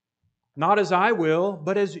 Not as I will,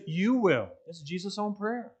 but as You will. That's Jesus' own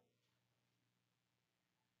prayer.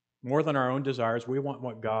 More than our own desires, we want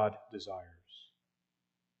what God desires.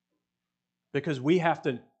 Because we have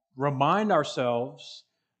to remind ourselves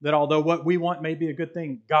that although what we want may be a good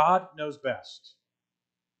thing, God knows best.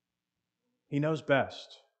 He knows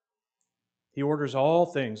best. He orders all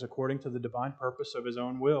things according to the divine purpose of His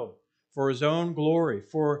own will, for His own glory,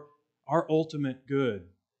 for our ultimate good.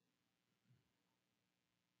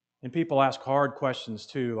 And people ask hard questions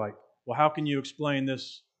too, like, well, how can you explain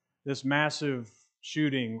this massive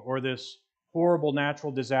shooting or this horrible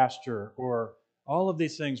natural disaster or all of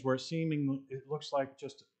these things where it looks like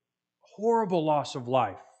just horrible loss of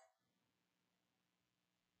life?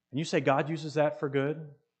 And you say God uses that for good?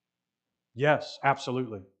 Yes,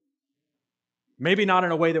 absolutely. Maybe not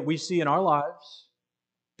in a way that we see in our lives,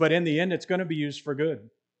 but in the end it's going to be used for good.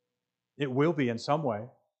 It will be in some way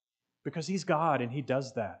because He's God and He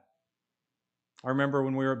does that. I remember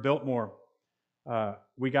when we were at Biltmore,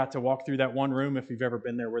 we got to walk through that one room, if you've ever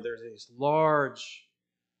been there, where there's these large,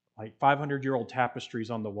 like 500-year-old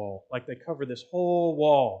tapestries on the wall. Like they cover this whole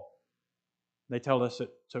wall. They tell us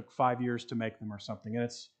it took 5 years to make them or something. And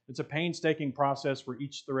it's a painstaking process where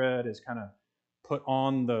each thread is kind of put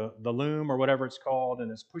on the loom or whatever it's called,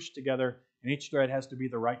 and it's pushed together, and each thread has to be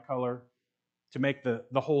the right color to make the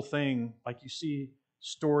whole thing like you see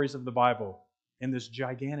stories of the Bible in this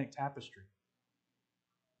gigantic tapestry.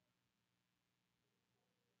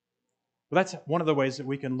 Well, that's one of the ways that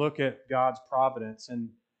we can look at God's providence.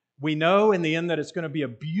 And we know in the end that it's going to be a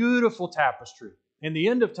beautiful tapestry. In the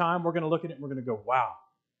end of time, we're going to look at it and we're going to go, wow,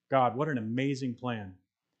 God, what an amazing plan.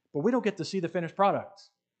 But we don't get to see the finished product.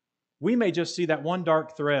 We may just see that one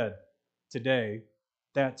dark thread today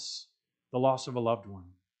that's the loss of a loved one,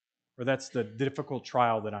 or that's the difficult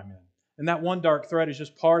trial that I'm in. And that one dark thread is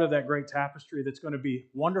just part of that great tapestry that's going to be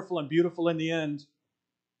wonderful and beautiful in the end.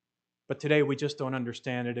 But today we just don't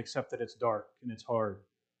understand it except that it's dark and it's hard.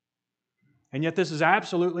 And yet this is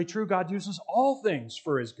absolutely true. God uses all things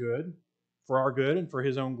for His good, for our good and for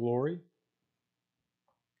His own glory,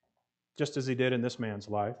 just as He did in this man's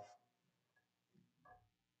life.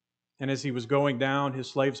 And as he was going down, his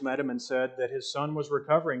slaves met him and said that his son was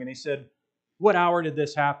recovering. And he said, what hour did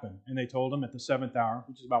this happen? And they told him at the 7th hour,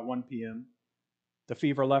 which is about 1 p.m., the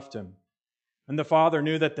fever left him. And the father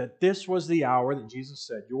knew that this was the hour that Jesus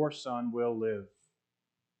said, your son will live.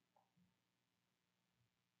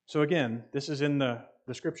 So again, this is in the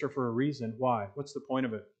Scripture for a reason. Why? What's the point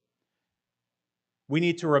of it? We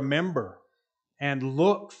need to remember and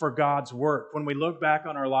look for God's work. When we look back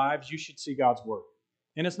on our lives, you should see God's work.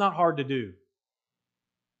 And it's not hard to do.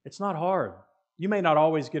 It's not hard. You may not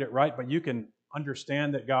always get it right, but you can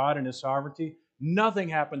understand that God and His sovereignty, nothing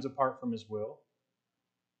happens apart from His will.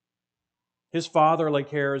 His fatherly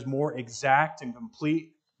care is more exact and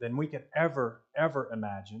complete than we could ever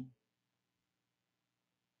imagine.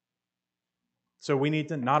 So we need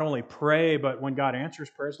to not only pray, but when God answers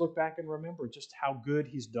prayers, look back and remember just how good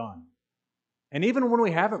He's done. And even when we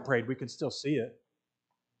haven't prayed, we can still see it.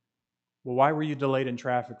 Well, why were you delayed in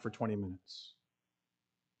traffic for 20 minutes?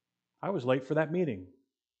 I was late for that meeting.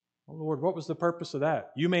 Oh, Lord, what was the purpose of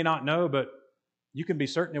that? You may not know, but you can be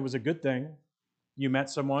certain it was a good thing. You met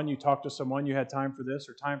someone, you talked to someone, you had time for this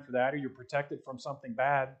or time for that, or you're protected from something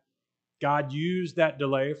bad. God used that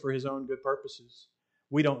delay for His own good purposes.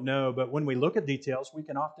 We don't know, but when we look at details, we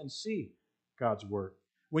can often see God's work.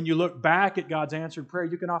 When you look back at God's answered prayer,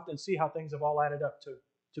 you can often see how things have all added up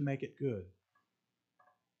to make it good.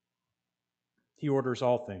 He orders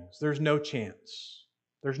all things. There's no chance.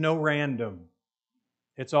 There's no random.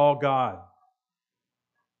 It's all God.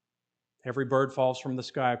 Every bird falls from the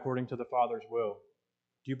sky according to the Father's will.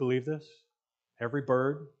 Do you believe this? Every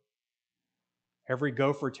bird, every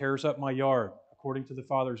gopher tears up my yard according to the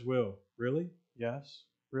Father's will. Really? Yes,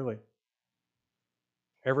 really.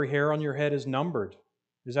 Every hair on your head is numbered.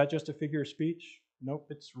 Is that just a figure of speech? Nope,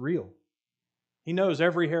 it's real. He knows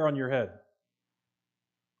every hair on your head.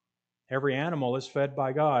 Every animal is fed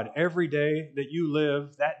by God. Every day that you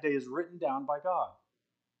live, that day is written down by God.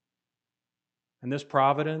 And this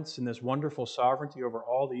providence and this wonderful sovereignty over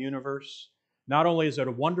all the universe, not only is it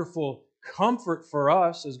a wonderful comfort for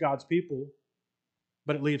us as God's people,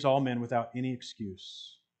 but it leaves all men without any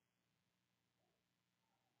excuse.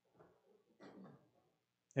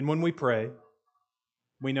 And when we pray,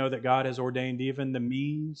 we know that God has ordained even the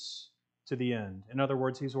means to the end. In other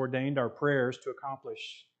words, He's ordained our prayers to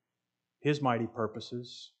accomplish His mighty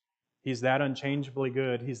purposes. He's that unchangeably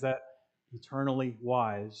good. He's that eternally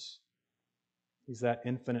wise. He's that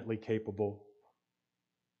infinitely capable.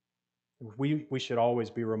 We should always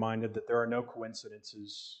be reminded that there are no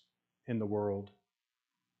coincidences in the world.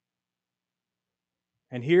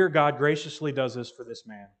 And here God graciously does this for this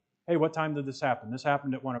man. Hey, what time did this happen? This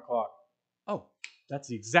happened at 1 o'clock. Oh, that's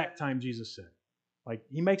the exact time Jesus said. Like,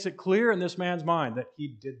 He makes it clear in this man's mind that he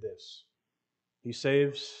did this. He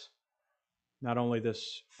saves not only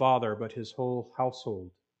this father, but his whole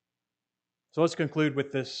household. So let's conclude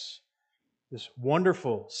with this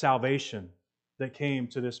wonderful salvation that came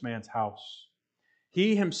to this man's house.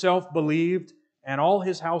 He himself believed, and all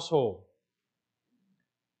his household.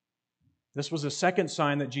 This was the second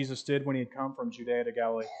sign that Jesus did when He had come from Judea to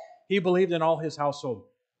Galilee. He believed in all his household.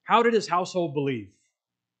 How did his household believe?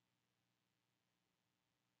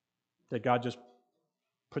 Did God just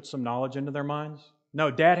put some knowledge into their minds? No,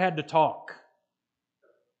 Dad had to talk.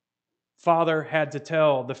 Father had to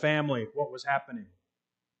tell the family what was happening.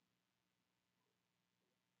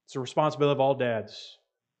 It's the responsibility of all dads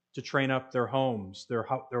to train up their homes, their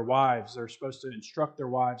wives. They're supposed to instruct their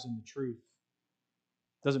wives in the truth.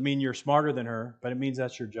 Doesn't mean you're smarter than her, but it means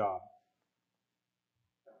that's your job.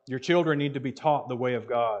 Your children need to be taught the way of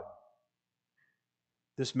God.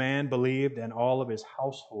 This man believed in all of his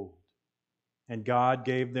household, and God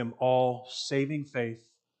gave them all saving faith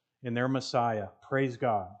in their Messiah. Praise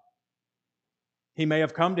God. He may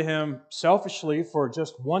have come to him selfishly for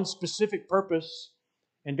just one specific purpose,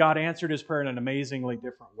 and God answered his prayer in an amazingly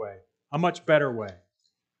different way, a much better way.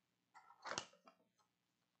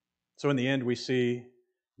 So in the end, we see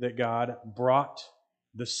that God brought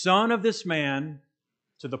the son of this man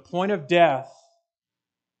to the point of death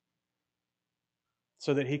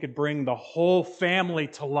so that He could bring the whole family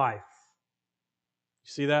to life. You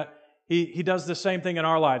see that? He does the same thing in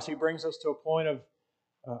our lives. He brings us to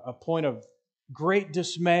a point of great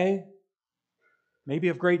dismay, maybe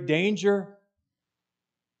of great danger,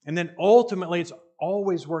 and then ultimately it's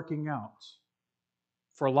always working out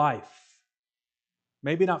for life.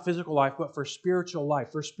 Maybe not physical life, but for spiritual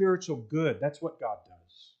life, for spiritual good. That's what God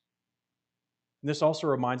does. And this also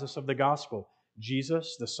reminds us of the gospel.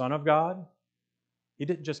 Jesus, the Son of God, He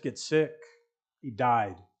didn't just get sick, He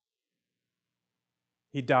died.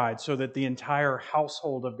 He died so that the entire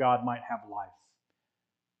household of God might have life.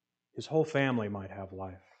 His whole family might have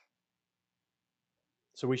life.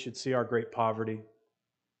 So we should see our great poverty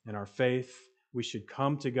and our faith. We should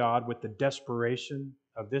come to God with the desperation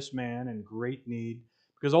of this man in great need.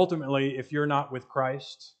 Because ultimately, if you're not with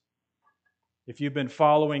Christ, if you've been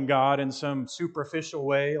following God in some superficial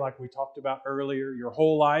way, like we talked about earlier, your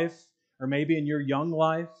whole life, or maybe in your young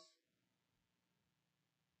life,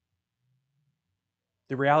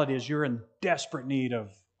 the reality is you're in desperate need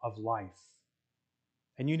of life.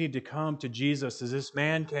 And you need to come to Jesus as this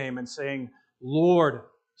man came and saying, Lord,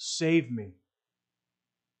 save me.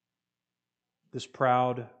 This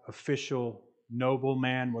proud, official, noble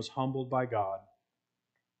man was humbled by God.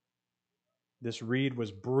 This reed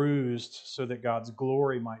was bruised so that God's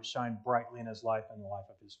glory might shine brightly in his life and the life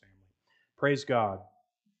of his family. Praise God.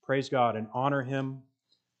 Praise God and honor Him.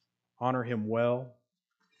 Honor Him well.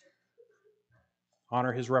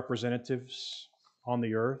 Honor His representatives on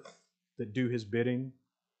the earth that do His bidding.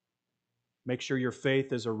 Make sure your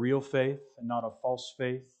faith is a real faith and not a false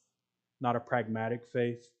faith, not a pragmatic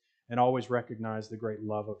faith, and always recognize the great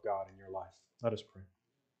love of God in your life. Let us pray.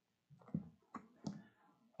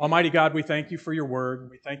 Almighty God, we thank You for Your word.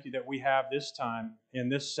 We thank You that we have this time in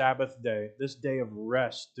this Sabbath day, this day of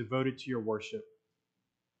rest devoted to Your worship,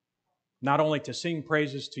 not only to sing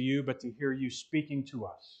praises to You, but to hear You speaking to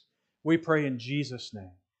us. We pray in Jesus' name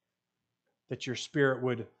that Your Spirit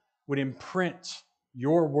would imprint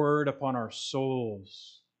Your word upon our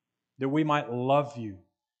souls, that we might love You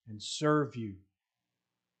and serve You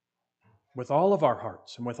with all of our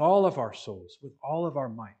hearts and with all of our souls, with all of our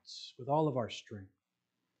mights, with all of our strength.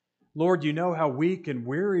 Lord, You know how weak and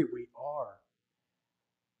weary we are,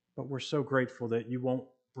 but we're so grateful that You won't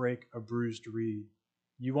break a bruised reed.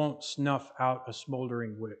 You won't snuff out a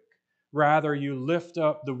smoldering wick. Rather, You lift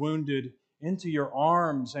up the wounded into Your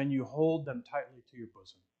arms and You hold them tightly to Your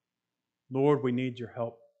bosom. Lord, we need Your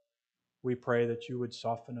help. We pray that You would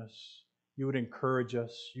soften us, You would encourage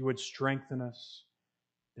us, You would strengthen us,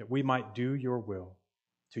 that we might do Your will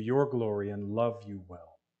to Your glory and love You well.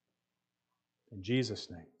 In Jesus'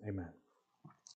 name, amen.